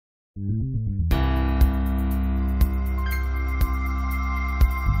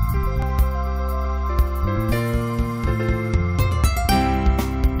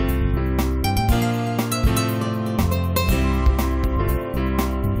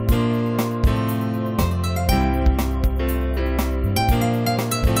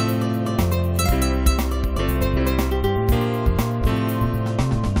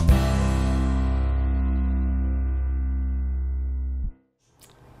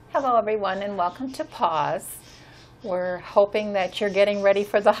Hello everyone and welcome to Paws. We're hoping that you're getting ready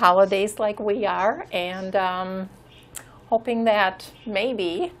for the holidays like we are, and hoping that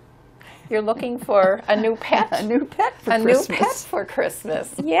maybe you're looking for a new pet. A new pet for Christmas. Christmas. A new pet for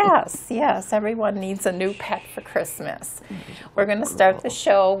Christmas. Yes, yes, everyone needs a new pet for Christmas. We're going to start the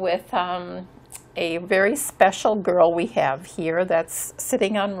show with a very special girl we have here that's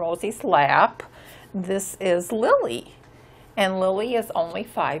sitting on Rosie's lap. This is Lily. And Lily is only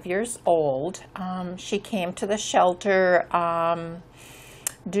 5 years old. She came to the shelter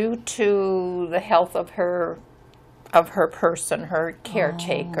due to the health of her person, her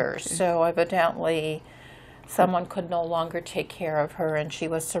caretaker. Oh, okay. So evidently someone could no longer take care of her, and she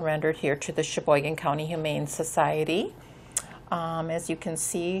was surrendered here to the Sheboygan County Humane Society. As you can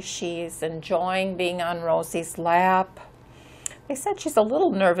see, she's enjoying being on Rosie's lap. They said she's a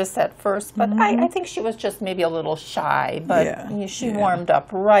little nervous at first, but I think she was just maybe a little shy. But she warmed up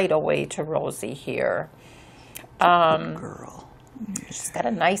right away to Rosie here. Good girl. She's got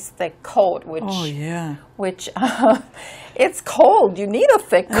a nice thick coat, which it's cold. You need a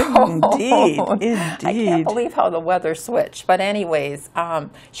thick coat. Indeed. I can't believe how the weather switched. But anyways,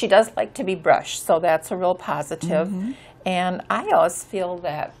 she does like to be brushed, so that's a real positive. And I always feel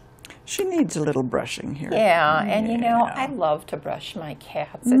that she needs a little brushing here. Yeah, and you know, I love to brush my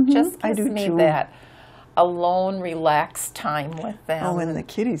cats. It just gives me that alone, relaxed time with them. Oh, and the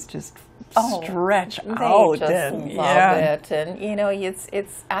kitties just stretch they out. Just love it. And you know,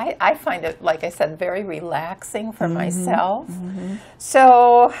 I find it, like I said, very relaxing for myself.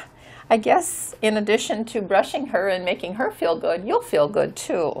 So I guess in addition to brushing her and making her feel good, you'll feel good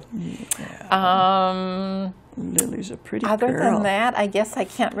too. Yeah. Lily's a pretty girl. Other than that, I guess I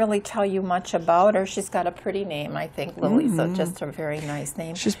can't really tell you much about her. She's got a pretty name, I think. Lily's just a very nice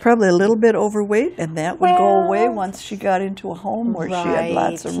name. She's probably a little bit overweight, and that would go away once she got into a home where she had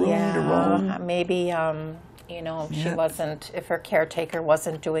lots of room to roam. Maybe, you know, she wasn't, if her caretaker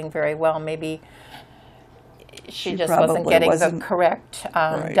wasn't doing very well, maybe she just wasn't getting the correct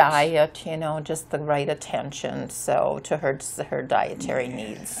diet, you know, just the right attention, so to her dietary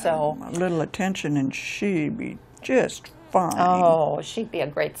needs. So a little attention and she'd be just fine. Oh, she'd be a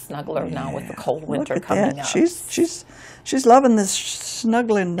great snuggler now with the cold winter coming up. She's loving this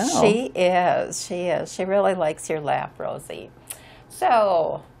snuggling now. She is. She really likes your lap, Rosie.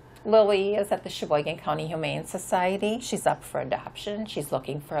 So Lily is at the Sheboygan County Humane Society. She's up for adoption. She's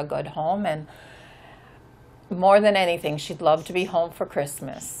looking for a good home, and more than anything, she'd love to be home for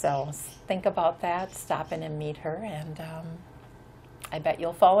Christmas. So think about that, stop in and meet her, and I bet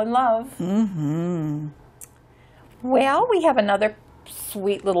you'll fall in love. Well, we have another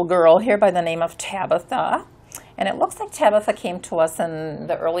sweet little girl here by the name of Tabitha. And it looks like Tabitha came to us in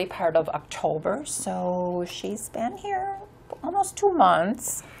the early part of October. So she's been here almost 2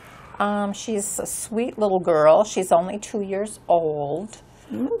 months. She's a sweet little girl. She's only 2 years old.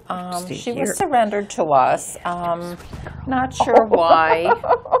 She was surrendered to us. Not sure why.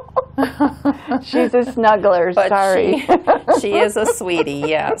 She's a snuggler, but sorry. She is a sweetie,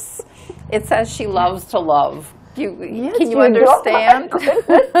 yes. It says she loves to love. Yes, can you understand?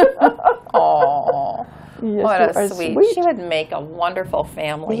 Oh, yes, what a sweet. She would make a wonderful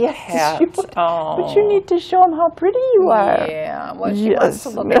family pet. But you need to show them how pretty you are. Yeah, well, she wants to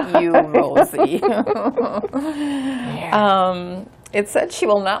look at you, Rosie. It said she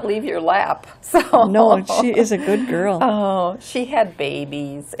will not leave your lap. So no, she is a good girl. Oh, she had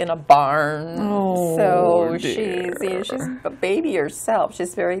babies in a barn. Oh, so dear. she's a baby herself.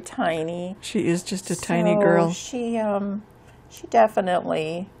 She's very tiny. She is just a tiny girl. She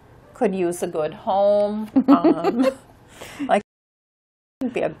definitely could use a good home. Like,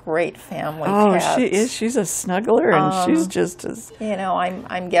 would be a great family pet. She is. She's a snuggler, and she's just as... You know,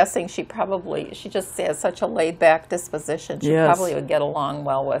 I'm guessing she just has such a laid-back disposition. She probably would get along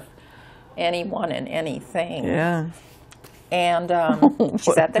well with anyone and anything. Yeah. And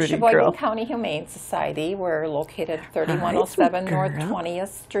she's at the Sheboygan County Humane Society. We're located 3107 North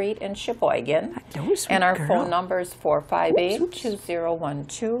 20th Street in Sheboygan. And our phone number is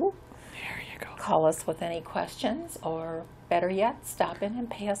 458-2012. There you go. Call us with any questions or better yet, stop in and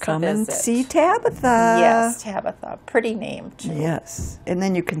pay us Come a and visit. see Tabitha. Yes, Tabitha. Pretty name, too. Yes. And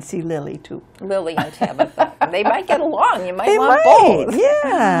then you can see Lily, too. Lily and Tabitha. They might get along. You might They want might, both.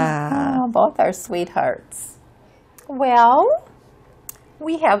 yeah. Oh, both are sweethearts. Well,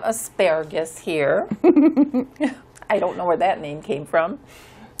 we have asparagus here. I don't know where that name came from.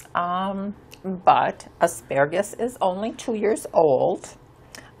 But asparagus is only 2 years old.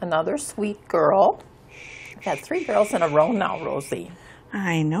 Another sweet girl. I've had 3 girls in a row now, Rosie.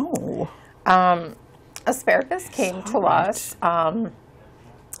 I know. Asparagus came to us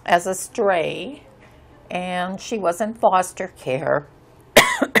as a stray, and she was in foster care.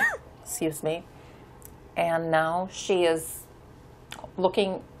 Excuse me. And now she is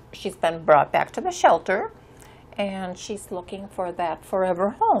looking, she's been brought back to the shelter, and she's looking for that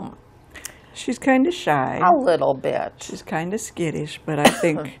forever home. She's kind of shy. A little bit. She's kind of skittish, but I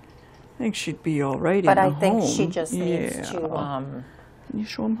think she'd be all right But in a I think home. she just needs to, Can you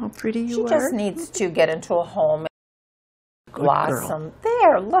show them how pretty you she are? just needs to get into a home and Good blossom. girl.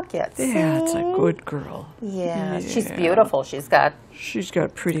 There, look at That's see? a good girl. Yeah, she's Yeah. beautiful. She's got She's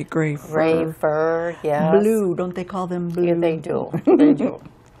got pretty gray fur. gray fur, yes. Blue, don't they call them blue? Yeah, they do. They do.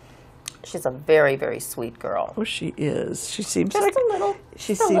 She's a very, very sweet girl. Oh, she is. She seems Just like a little,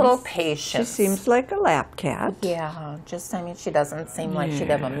 she just a seems little she patient. seems like a lap cat. Yeah, just, I mean, she doesn't seem like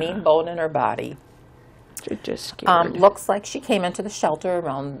she'd have a mean bone in her body. She's just scared. Looks like she came into the shelter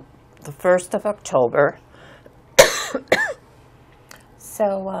around the 1st of October.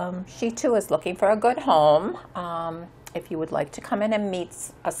 So she too is looking for a good home. If you would like to come in and meet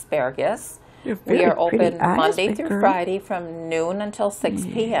Asparagus, You're we very are open pretty. Monday Honestly, through girl. Friday from noon until 6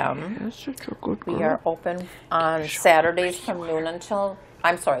 p.m. That's such a good girl. We are open on Saturdays from noon until,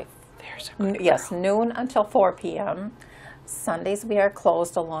 I'm sorry, There's a good yes, noon until 4 p.m. Sundays we are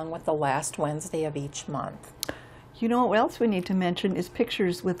closed along with the last Wednesday of each month. You know what else we need to mention is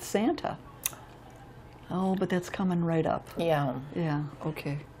pictures with Santa. Oh, but that's coming right up. Yeah, Yeah,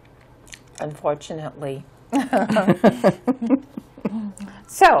 okay. unfortunately.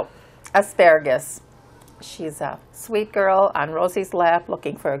 So, Asparagus. She's a sweet girl on Rosie's lap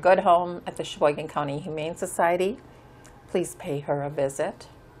looking for a good home at the Sheboygan County Humane Society. Please pay her a visit.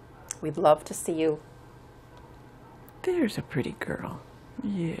 We'd love to see you. There's a pretty girl.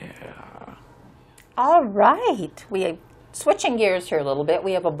 Yeah. All right. Switching gears here a little bit.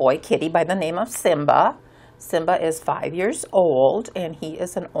 We have a boy kitty by the name of Simba. Simba is 5 years old, and he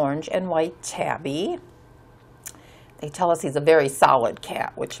is an orange and white tabby. They tell us he's a very solid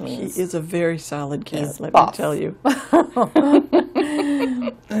cat, which He means is a very solid cat, he's let buff. me tell you.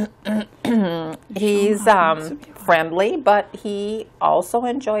 he's friendly, but he also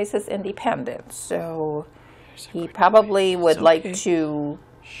enjoys his independence. So he probably would like to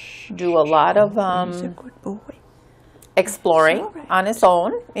do a lot of He's a good boy. exploring on his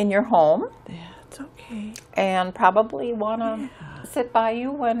own in your home, That's okay. and probably want to sit by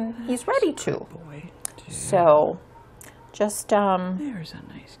you when he's ready to. Boy. So just There's a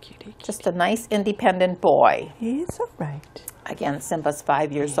nice kitty. just a nice independent boy. He's all right. Again, Simba's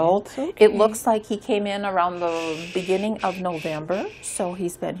 5 years old. okay. It looks like he came in around the beginning of November, so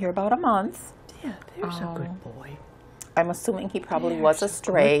he's been here about a month. Yeah, there's a good boy. I'm assuming he probably was a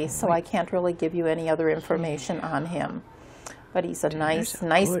stray, so I can't really give you any other information on him. But he's a nice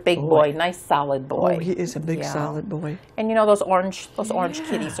good big boy. boy, nice solid boy. Oh, he is a big Yeah. solid boy. And you know, those orange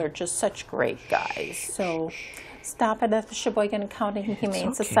kitties are just such great guys. So stop at the Sheboygan County Humane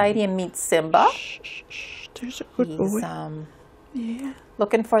okay. Society and meet Simba. There's a good He's boy. Yeah.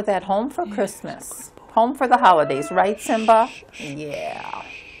 looking for that home for Christmas. Home for the holidays, right, Simba? Yeah.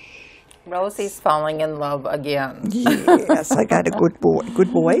 Rosie's falling in love again. Yes, I got a good boy.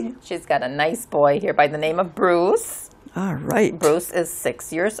 Good boy. She's got a nice boy here by the name of Bruce. All right. Bruce is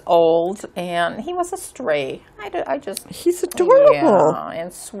 6 years old, and he was a stray. I just He's adorable. yeah,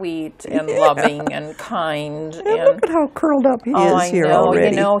 and sweet and loving and kind. And And look at how curled up he oh, is I here know.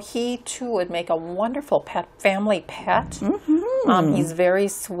 already. You know, he too would make a wonderful family pet. Mm-hmm. He's very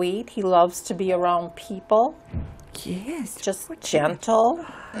sweet. He loves to be around people. Yes. Just gentle.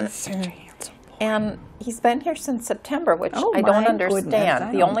 Such a handsome boy. And he's been here since September, which Oh, I don't my understand. goodness,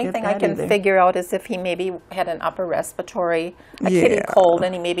 I The don't only get thing I that can either. figure out is if he maybe had an upper respiratory, a kitty Yeah. cold,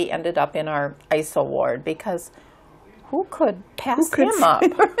 and he maybe ended up in our ISO ward, because who could pass could him up?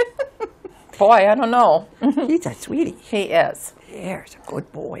 Boy, I don't know. He's a sweetie. He is. There's a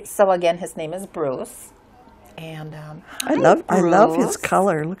good boy. So again, his name is Bruce. And I love his Bruce.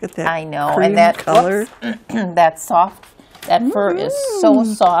 color. Look at that. I know, cream and that color. that soft, that fur is so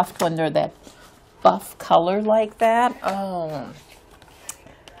soft when they're that buff color like that. Oh,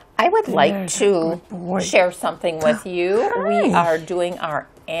 I would like There's a to good boy. share something with you. We Hi. are doing our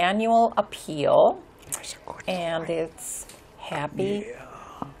annual appeal, There's a good and it's Happy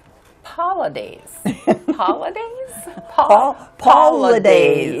Holidays. Holidays?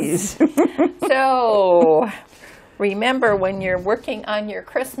 holidays. So remember when you're working on your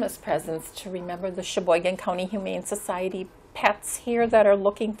Christmas presents to remember the Sheboygan County Humane Society pets here that are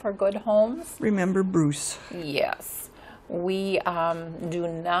looking for good homes. Remember Bruce. Yes. We do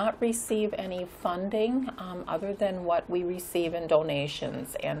not receive any funding other than what we receive in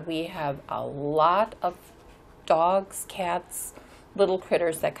donations. And we have a lot of dogs, cats, little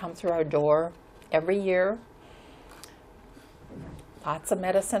critters that come through our door every year. Lots of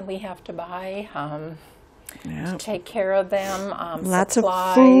medicine we have to buy Yeah. to take care of them. Lots of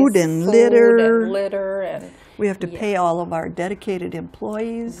supplies, food and litter. and litter and We have to pay all of our dedicated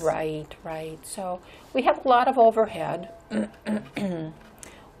employees. right. So we have a lot of overhead.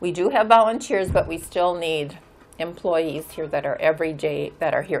 We do have volunteers, but we still need employees here that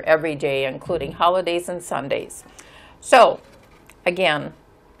are here every day, including holidays and Sundays. So, again,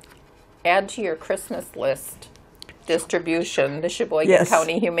 add to your Christmas list distribution the Sheboygan Yes.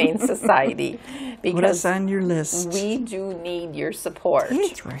 County Humane Society Put us because on your list. we do need your support.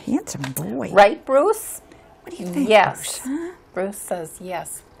 Yes, you're a handsome boy. Right, Bruce? What do you think, Yes. Bruce, huh? Bruce says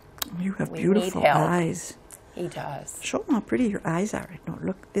yes, You have We beautiful need help. eyes. he does. Show them how pretty your eyes are. No,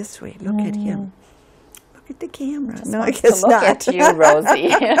 look this way. Look at him. Look at the camera. No, I Wants guess to look not. at you, Rosie.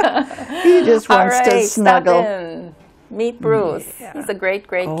 He just All wants to right, snuggle. stop in. Meet Bruce. Yeah. He's a great,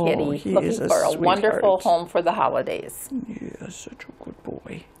 great Oh, kitty he looking is a for a wonderful sweetheart. home for the holidays. Yeah, such a good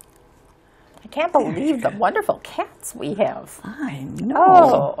boy. I can't believe the wonderful cats we have. I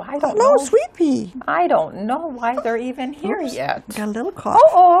know. Oh, I don't Hello, know. Sweet Pea. I don't know why they're even here Oops, yet. Got a little cough.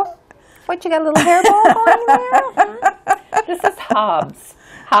 Oh, what, you got a little hairball going there? This is Hobbs.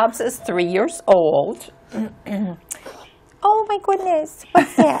 Hobbs is 3 years old. Oh my goodness,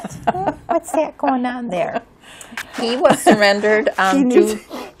 what's that? What's that going on there? He was surrendered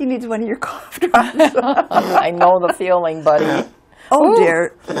He needs one of your cough drops. I know the feeling, buddy. Oh, Ooh.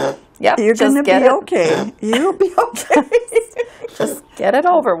 dear. Yep, You're going to just get be it. okay. You'll be okay. Just get it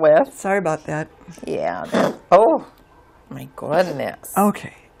over with. Sorry about that. Yeah. Oh, my goodness.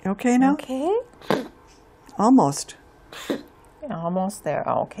 Okay. Okay now? Okay. Almost. Almost there.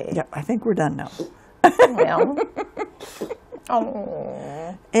 Okay. Yep, I think we're done now. Well.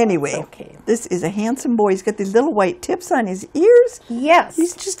 Oh. Anyway, Okay. this is a handsome boy. He's got these little white tips on his ears. Yes.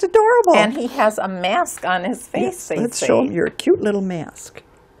 He's just adorable. And he has a mask on his face. Yes, They let's say. show him your cute little mask.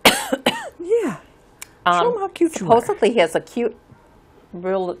 Yeah. Show him how cute you are. Supposedly he has a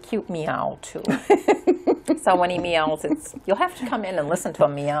real cute meow too. So when he meows, you'll have to come in and listen to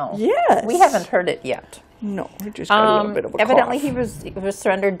him meow. Yes. We haven't heard it yet. No, we just got a little bit of a Evidently, cough. he was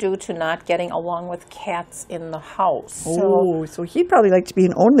surrendered due to not getting along with cats in the house. So Oh, so he'd probably like to be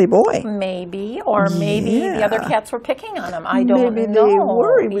an only boy. maybe, or maybe the other Yeah. cats were picking on him. I don't Maybe know. they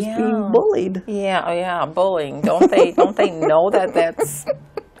were. He was Yeah. being bullied. Yeah, bullying. Don't they? Don't they know that that's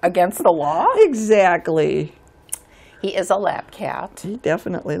against the law? Exactly. He is a lap cat, He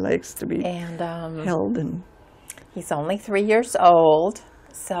definitely likes to be and held, and he's only 3 years old.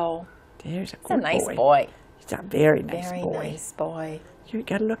 So there's a he's a good nice boy. boy. He's a very nice Very boy. nice boy. You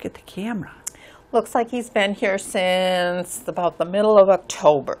got to look at the camera. Looks like he's been here since about the middle of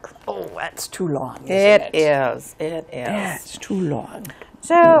October. Oh, that's too long. It is. It is. That's too long.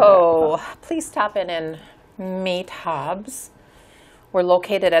 So, please stop in and meet Hobbs. We're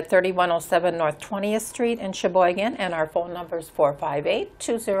located at 3107 North 20th Street in Sheboygan, and our phone number is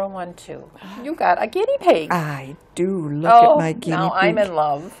 458-2012. You got a guinea pig. I do look at my guinea now pig. I'm in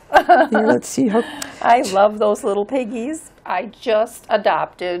love. Here, let's see how. I love those little piggies. I just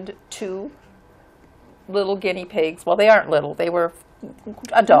adopted 2 little guinea pigs. Well, they aren't little. They were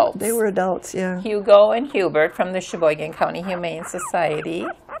adults. They were adults, yeah. Hugo and Hubert from the Sheboygan County Humane Society.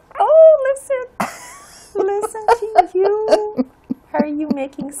 Oh, listen. Listen to you. Are you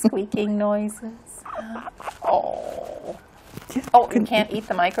making squeaking noises? Oh. Oh, you can't eat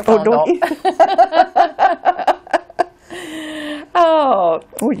the microphone, Oh, don't though. Oh,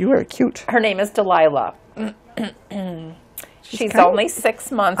 Oh, you are cute. her name is Delilah. She's kind of- only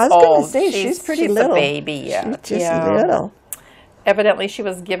 6 months I was old. going to say, she's pretty little. a baby yet. She's just little. Evidently, she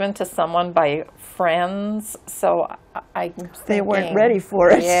was given to someone by friends, so I'm They weren't thinking, ready for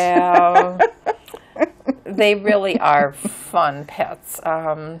it. Yeah. They really are fun pets.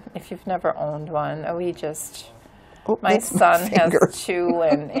 If you've never owned one, Oh, my that's son has finger. 2,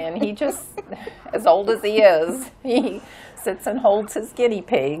 and he just, as old as he is, he sits and holds his guinea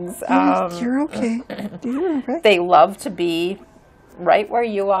pigs. You're okay. You're all right. They love to be right where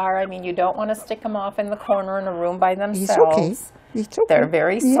you are. I mean, you don't want to stick them off in the corner in a room by He's themselves. okay. He's okay. They're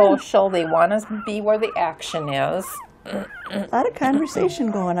very social. They want to be where the action is. A lot of conversation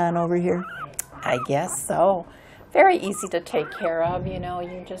going on over here. I guess so. Very easy to take care of. You know,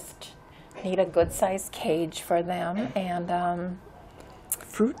 you just need a good-sized cage for them. And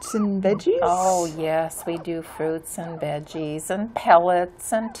fruits and veggies? oh, yes, we do fruits and veggies and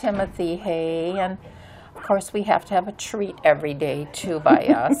pellets and Timothy hay. And, of course, we have to have a treat every day, too, by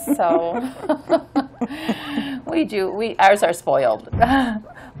us. So we do. Ours are spoiled.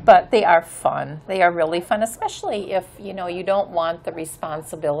 But they are fun. They are really fun, especially if, you know, you don't want the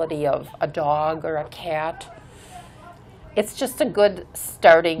responsibility of a dog or a cat. It's just a good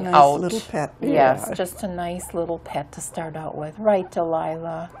starting Nice out. little pet. Yes, Yeah. just a nice little pet to start out with. Right,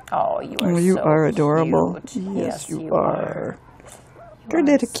 Delilah? Oh, you are You so are adorable. cute. Yes, you you are. You You're a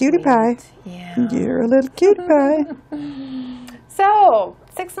little cutie sweet. pie. Yeah. You're a little cutie pie. So,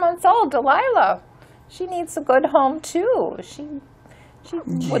 6 months old, Delilah. She needs a good home, too. She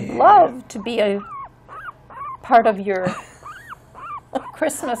would love to be a part of your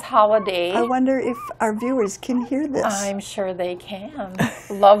Christmas holiday. I wonder if our viewers can hear this. I'm sure they can.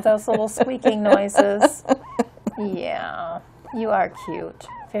 Love those little squeaking noises. Yeah, you are cute.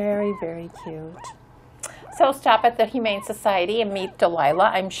 Very, very cute. So stop at the Humane Society and meet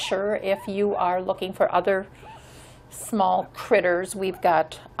Delilah. I'm sure if you are looking for other small critters, we've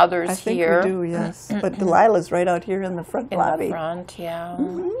got others I think here. we do, yes. But Delilah's right out here in the front In lobby. the front, yeah.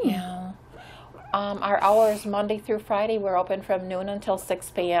 Yeah. Our hours, Monday through Friday, we're open from noon until 6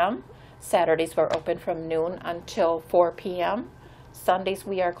 p.m. Saturdays, we're open from noon until 4 p.m. Sundays,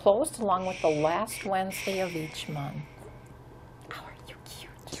 we are closed along with the last Wednesday of each month. How are you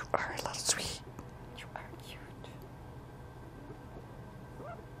cute? You are a little sweet. You are cute.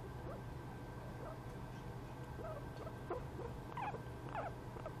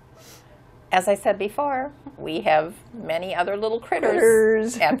 As I said before, we have many other little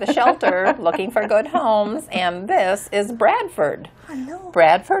critters at the shelter looking for good homes, and this is Bradford. Hello.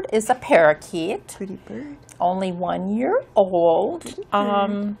 Bradford is a parakeet, Pretty bird. only 1 year old.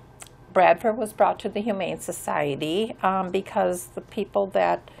 Bradford was brought to the Humane Society because the people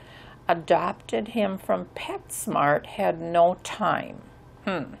that adopted him from PetSmart had no time.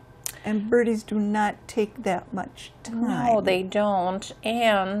 And birdies do not take that much time. No, they don't.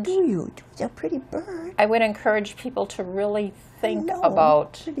 And do you? You're a pretty bird. I would encourage people to really think Hello,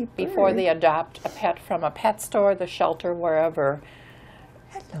 about pretty before bird. they adopt a pet from a pet store, the shelter, wherever.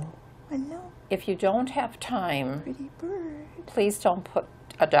 Hello. Hello. If you don't have time, Pretty bird. please don't put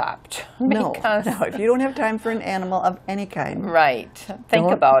adopt. No, Because, no. If you don't have time for an animal of any kind, right. Think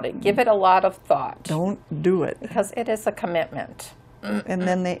Don't- about it. Give it a lot of thought. don't do it. Because it is a commitment. And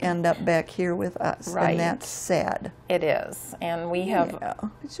then they end up back here with us, Right. and that's sad. It is. And we have, Yeah,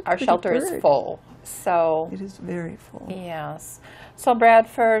 it's a our pretty shelter is bird. full. So, It is very full. yes. So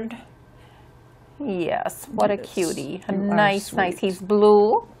Bradford, yes, what a Yes, cutie. A you are nice, nice. sweet. He's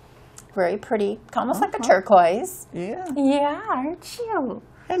blue, very pretty, almost like a turquoise. Yeah. Yeah, aren't you?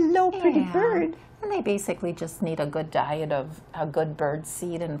 Hello, pretty Yeah. bird. And they basically just need a good diet of a good bird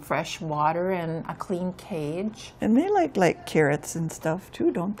seed and fresh water and a clean cage. And they like carrots and stuff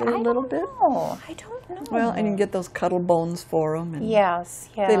too, don't they? A little bit. Oh, I don't know. Well, and you can get those cuddle bones for them. And Yes,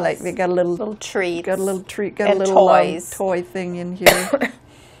 yes. they got a little treats. got a little treat, got and a little toys. toy thing in here.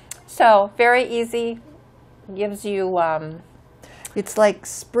 So very easy. Gives you It's like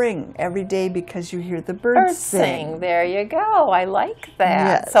spring every day because you hear the birds birds sing. There you go. I like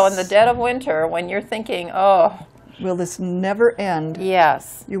that. Yes. So in the dead of winter, when you're thinking, oh, Will this never end?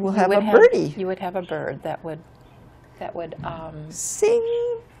 yes, You will have would a birdie. You would have a bird that would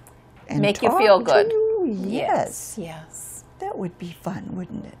Sing and make you talk feel to good. you. Yes. yes. That would be fun,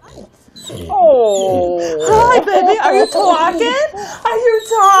 wouldn't it? Oh. Hi, baby. Are you talking? Are you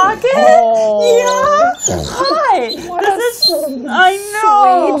talking? Yeah. Hi. This is. I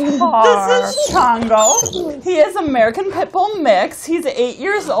know. This is Chongo. He is American Pit Bull mix. He's 8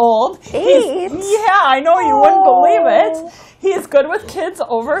 years old. 8? Yeah, I know you wouldn't believe it. He's good with kids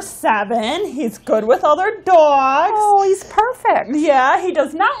over 7. He's good with other dogs. Oh, he's perfect. Yeah, he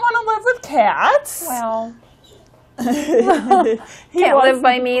does not want to live with cats. Well, He can't was- live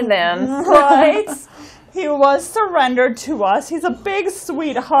by me then. Right? He was surrendered to us. He's a big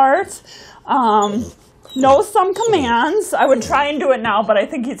sweetheart. Knows some commands. I would try and do it now, but I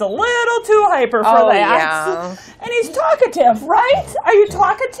think he's a little too hyper for Oh, that. yeah. And he's talkative, right? Are you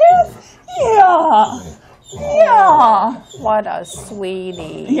talkative? Yeah. Yeah. What a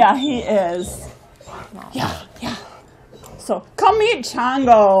sweetie. Yeah, he is. Yeah, yeah. So come meet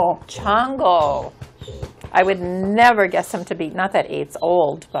Chongo. Chongo. I would never guess him to be, not that 8's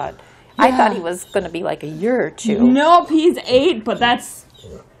old, but I thought he was going to be like a year or 2. Nope, he's 8, but that's,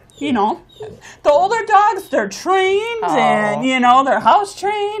 you know, the older dogs, they're trained and, you know, they're house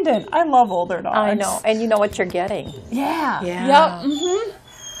trained, and I love older dogs. I know, and you know what you're getting. Yeah. Yeah. Yep. Mm-hmm.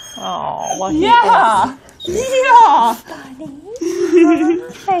 Oh, well, he Yeah. Yeah.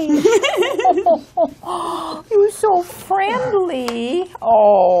 Hey. You're so friendly.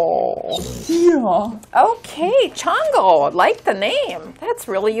 Oh. Yeah. Okay, Chongo. I like the name. That's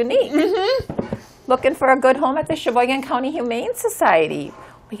really unique. Looking for a good home at the Sheboygan County Humane Society.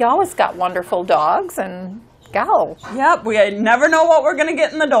 We always got wonderful dogs, and go. Yep, we never know what we're going to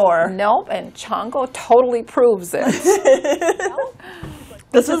get in the door. Nope, and Chongo totally proves it.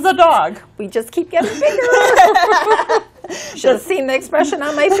 This is the dog. We just keep getting bigger. Should have seen the expression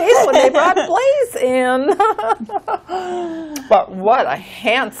on my face when they brought Blaze in. But what a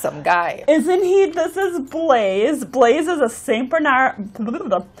handsome guy. Isn't he? This is Blaze. Blaze is a Saint Bernard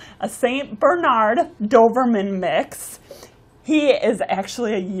Doberman mix. He is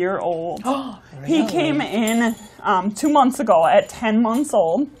actually a year old. Really? He came in 2 months ago at 10 months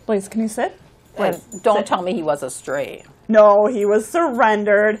old. Blaze, can you sit? And don't tell me he was a stray. No, he was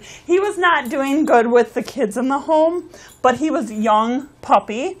surrendered. He was not doing good with the kids in the home, but he was a young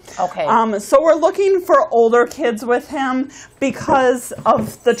puppy. Okay. So we're looking for older kids with him because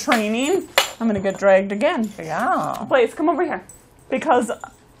of the training. I'm going to get dragged again. Yeah. Blaze, come over here. Because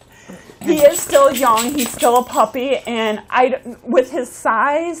he is still young. He's still a puppy. And with his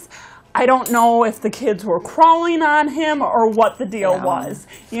size, I don't know if the kids were crawling on him or what the deal was.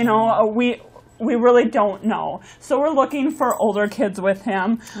 You know, we really don't know. So we're looking for older kids with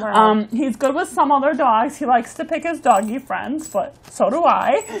him. Right. He's good with some other dogs. He likes to pick his doggy friends, but so do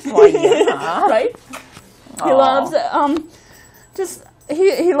I. Well, yeah. Right? He loves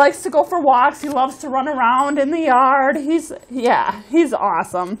he likes to go for walks. He loves to run around in the yard. He's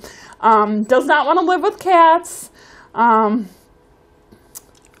awesome. Does not want to live with cats.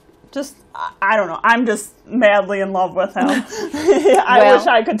 I don't know. I'm just madly in love with him. I wish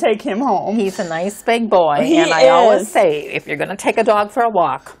I could take him home. He's a nice big boy. He and I always say, if you're going to take a dog for a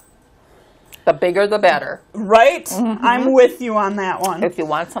walk, the bigger the better. Right? I'm with you on that one. If you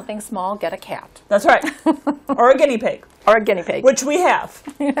want something small, get a cat. That's right. Or a guinea pig. Or a guinea pig. Which we have.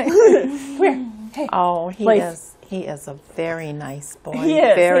 Come here. Hey. Oh, he Blaze. is a very nice boy. He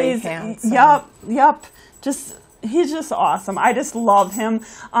is. Very handsome. Yep. He's just awesome. I just love him.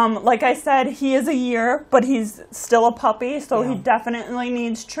 Like I said, he is a year, but he's still a puppy, so he definitely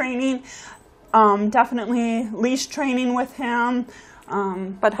needs training. Definitely leash training with him.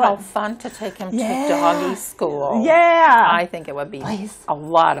 But how fun to take him to doggy school. Yeah. I think it would be a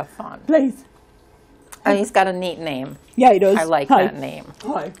lot of fun. Blaze. And he's got a neat name. Yeah, he does. I like that name.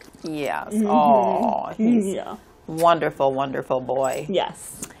 Hi. Yes. Oh, he's wonderful, wonderful boy.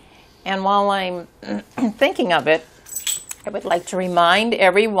 Yes. And while I'm thinking of it, I would like to remind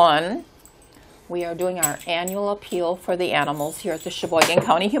everyone we are doing our annual appeal for the animals here at the Sheboygan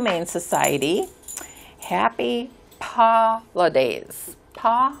County Humane Society. Happy Holidays.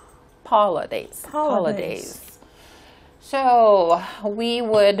 Holidays. So we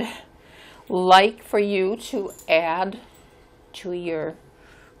would like for you to add to your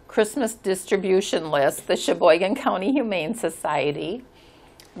Christmas distribution list the Sheboygan County Humane Society.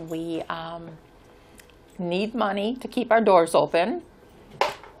 We need money to keep our doors open.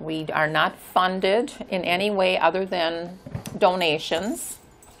 We are not funded in any way other than donations.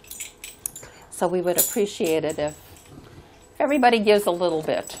 So we would appreciate it if everybody gives a little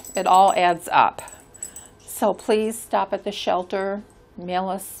bit. It all adds up. So please stop at the shelter, mail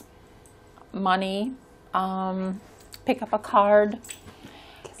us money, pick up a card,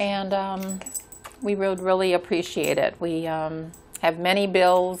 and we would really appreciate it. We have many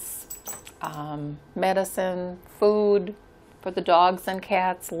bills, medicine, food for the dogs and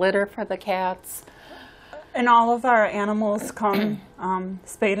cats, litter for the cats. And all of our animals come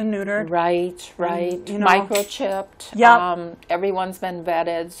spayed and neutered. Right. And, Microchipped. Yep. Everyone's been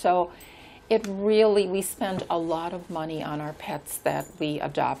vetted. So it really, we spend a lot of money on our pets that we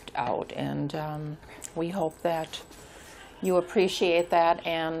adopt out. And we hope that you appreciate that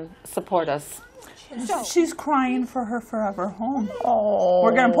and support us. She's crying for her forever home. Oh.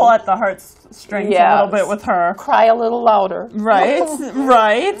 We're going to pull at the heartstrings a little bit with her. Cry a little louder. Right.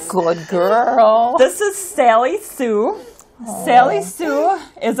 Good girl. This is Sally Sue. Sally Sue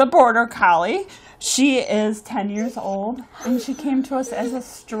is a border collie. She is 10 years old, and she came to us as a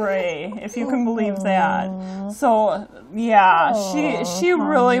stray, if you can believe that. So, yeah, she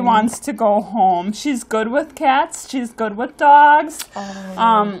really wants to go home. She's good with cats. She's good with dogs.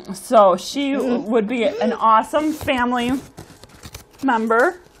 So she would be an awesome family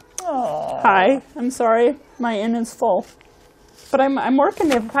member. Hi, I'm sorry, my inn is full. But I'm working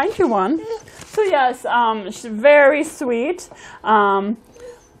to find you one. So yes, she's very sweet.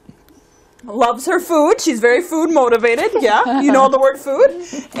 Loves her food. She's very food motivated. Yeah, you know the word food.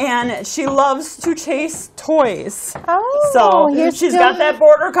 And she loves to chase toys. So she's got that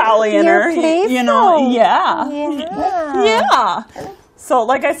border collie in her. You know, yeah. So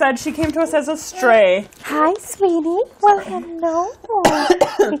like I said, she came to us as a stray. Hi, sweetie. Well, hello.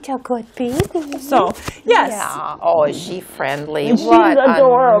 Little good baby. So, yes. Yeah. Oh, is she friendly? And what she's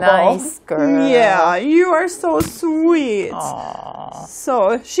adorable. A nice girl. Yeah, you are so sweet. Aww.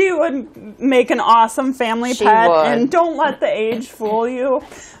 So she would make an awesome family She pet. would. And don't let the age fool you,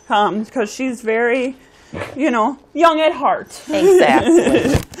 because she's very, young at heart.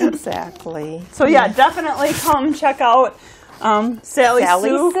 Exactly. Exactly. So yeah, definitely come check out Sally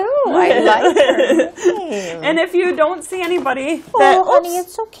Sue. I like her name. And if you don't see anybody that, honey,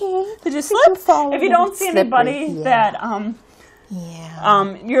 it's okay. did you slip? If you don't see anybody that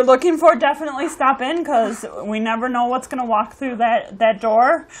you're looking for, definitely stop in, because we never know what's going to walk through that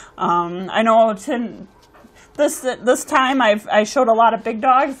door. I know this time I showed a lot of big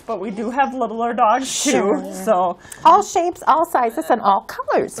dogs, but we do have littler dogs too. So all shapes, all sizes, and all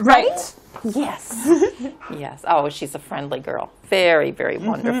colors, right? Yes. Yes. Oh, she's a friendly girl. Very, very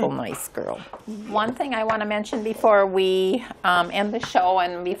wonderful, nice girl. One thing I want to mention before we end the show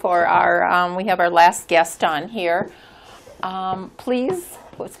and before we have our last guest on here, please,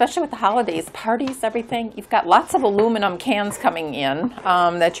 especially with the holidays, parties, everything, you've got lots of aluminum cans coming in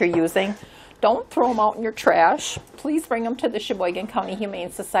that you're using. Don't throw them out in your trash. Please bring them to the Sheboygan County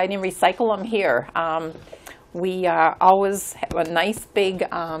Humane Society and recycle them here. We always have a nice big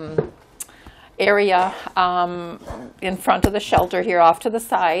area in front of the shelter here off to the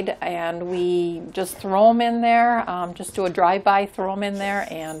side, and we just throw them in there, just do a drive-by, throw them in there,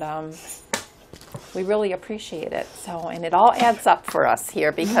 and we really appreciate it. So, and it all adds up for us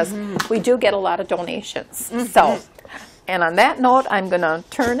here because we do get a lot of donations. So, and on that note, I'm going to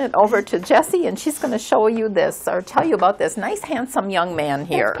turn it over to Jessie, and she's going to show you this, or tell you about this nice, handsome young man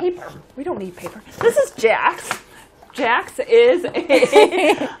here. Paper. We don't need paper. This is Jax. Jax is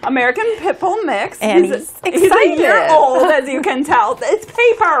a American Pit Bull mix. And he's excited. A year old, as you can tell. It's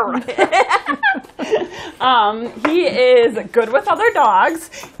paper. He is good with other dogs.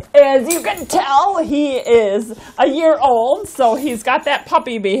 As you can tell, he is a year old, so he's got that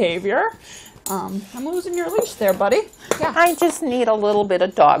puppy behavior. I'm losing your leash there, buddy. Yeah. I just need a little bit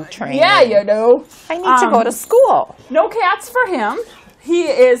of dog training. Yeah, you do. I need to go to school. No cats for him. He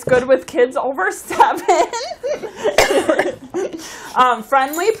is good with kids over 7.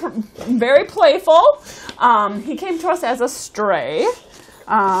 Friendly, very playful. He came to us as a stray.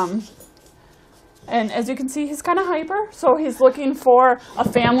 And as you can see, he's kind of hyper. So he's looking for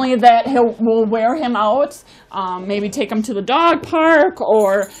a family that will wear him out. Maybe take him to the dog park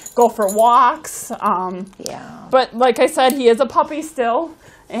or go for walks. But like I said, he is a puppy still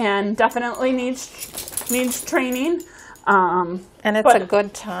and definitely needs training. And it's a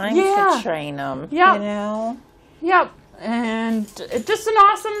good time to train them. Yeah. You know? Yep. And just an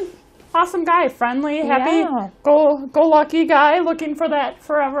awesome guy, friendly, happy, go lucky guy looking for that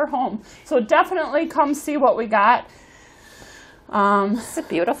forever home. So definitely come see what we got. It's a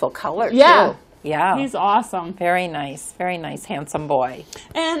beautiful color too. Yeah. He's awesome. Very nice, handsome boy.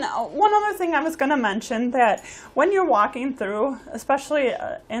 And one other thing I was going to mention, that when you're walking through, especially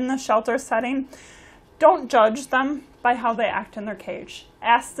in the shelter setting, don't judge them by how they act in their cage.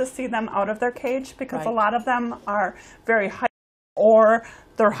 Ask to see them out of their cage, because a lot of them are very hyper, or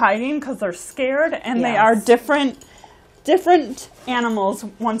they're hiding because they're scared, and they are different animals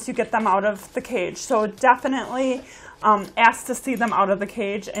once you get them out of the cage. So definitely ask to see them out of the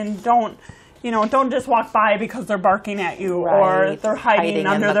cage, and don't just walk by because they're barking at you or they're hiding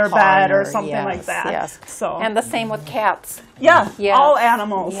under their bed or something like that. Yes. So, and the same with cats. All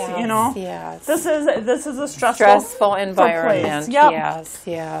animals. Yes. This is a stressful environment. Yep.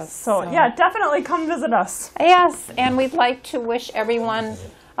 Yes. So definitely come visit us. Yes, and we'd like to wish everyone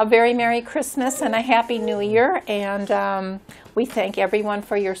a very Merry Christmas and a Happy New Year. And we thank everyone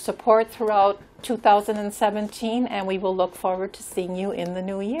for your support throughout 2017, and we will look forward to seeing you in the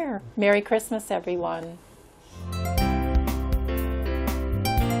new year. Merry Christmas, everyone.